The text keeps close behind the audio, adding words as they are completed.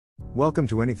Welcome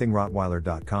to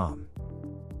anythingrottweiler.com.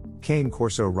 Cane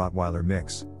Corso Rottweiler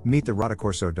Mix. Meet the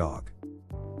Rotticorso dog.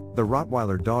 The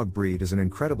Rottweiler dog breed is an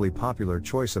incredibly popular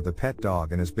choice of the pet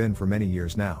dog and has been for many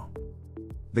years now.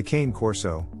 The Cane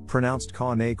Corso, pronounced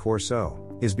Cane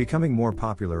Corso, is becoming more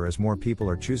popular as more people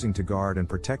are choosing to guard and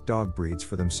protect dog breeds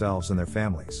for themselves and their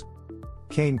families.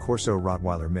 Cane Corso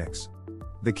Rottweiler Mix.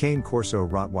 The Cane Corso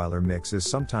Rottweiler mix is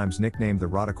sometimes nicknamed the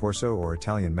Rotticorso or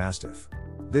Italian Mastiff.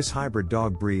 This hybrid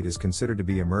dog breed is considered to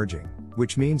be emerging,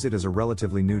 which means it is a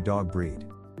relatively new dog breed.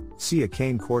 See a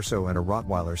Cane Corso and a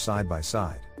Rottweiler side by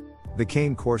side. The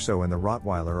Cane Corso and the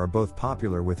Rottweiler are both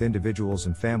popular with individuals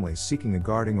and families seeking a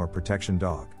guarding or protection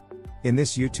dog. In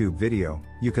this YouTube video,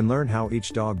 you can learn how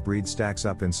each dog breed stacks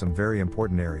up in some very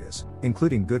important areas,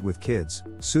 including good with kids,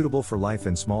 suitable for life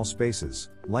in small spaces,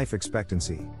 life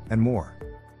expectancy, and more.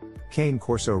 Cane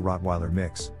Corso Rottweiler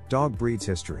Mix, Dog Breeds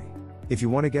History. If you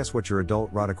want to guess what your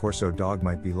adult Rotticorso dog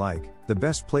might be like, the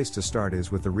best place to start is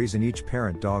with the reason each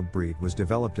parent dog breed was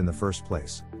developed in the first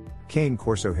place. Cane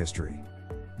Corso History.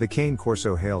 The Cane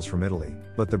Corso hails from Italy,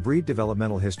 but the breed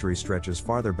developmental history stretches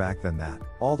farther back than that,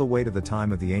 all the way to the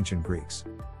time of the ancient Greeks.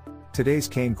 Today's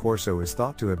Cane Corso is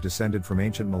thought to have descended from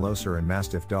ancient Molosser and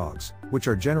Mastiff dogs, which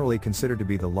are generally considered to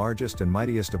be the largest and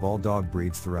mightiest of all dog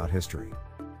breeds throughout history.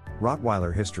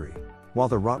 Rottweiler History. While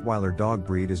the Rottweiler dog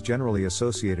breed is generally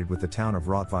associated with the town of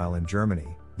Rottweil in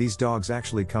Germany, these dogs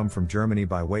actually come from Germany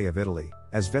by way of Italy,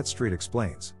 as VetStreet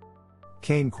explains.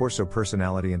 Cane Corso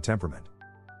Personality and Temperament.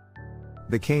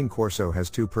 The Cane Corso has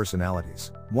two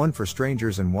personalities, one for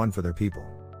strangers and one for their people.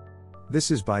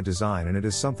 This is by design and it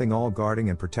is something all guarding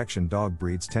and protection dog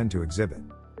breeds tend to exhibit.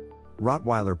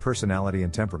 Rottweiler Personality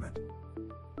and Temperament.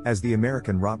 As the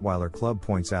American Rottweiler Club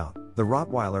points out, the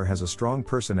Rottweiler has a strong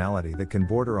personality that can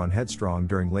border on headstrong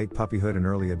during late puppyhood and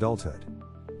early adulthood.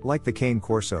 Like the Cane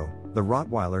Corso, the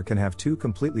Rottweiler can have two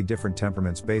completely different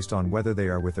temperaments based on whether they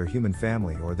are with their human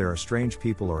family or there are strange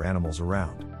people or animals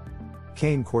around.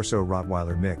 Cane Corso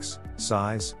Rottweiler Mix,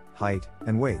 Size, Height,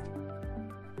 and Weight.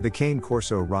 The Cane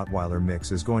Corso Rottweiler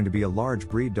Mix is going to be a large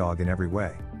breed dog in every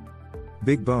way.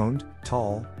 Big-boned,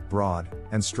 tall, broad,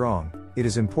 and strong, it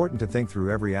is important to think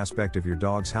through every aspect of your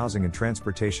dog's housing and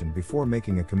transportation before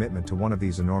making a commitment to one of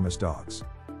these enormous dogs.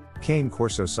 Cane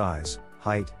Corso Size,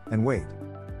 Height, and Weight.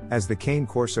 As the Cane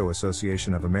Corso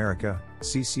Association of America,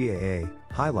 CCAA,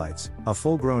 highlights, a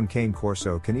full-grown Cane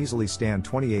Corso can easily stand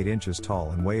 28 inches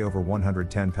tall and weigh over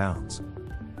 110 pounds.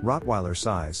 Rottweiler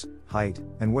Size, Height,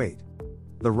 and Weight.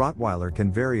 The Rottweiler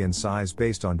can vary in size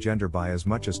based on gender by as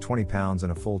much as 20 pounds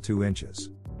and a full 2 inches.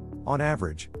 On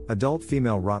average, adult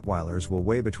female Rottweilers will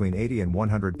weigh between 80 and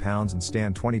 100 pounds and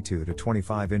stand 22 to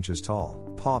 25 inches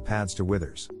tall, paw pads to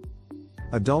withers.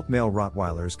 Adult male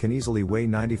Rottweilers can easily weigh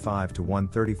 95 to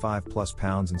 135 plus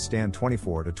pounds and stand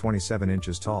 24 to 27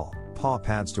 inches tall, paw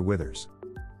pads to withers.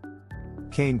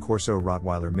 Cane Corso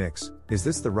Rottweiler Mix, is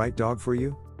this the right dog for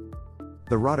you?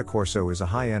 The Rotticorso is a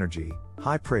high energy,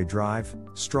 high prey drive,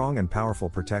 strong and powerful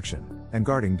protection, and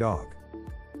guarding dog.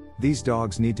 These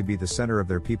dogs need to be the center of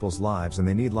their people's lives and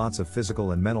they need lots of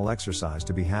physical and mental exercise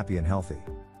to be happy and healthy.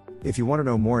 If you want to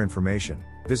know more information,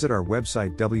 visit our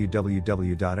website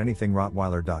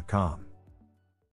www.anythingrottweiler.com.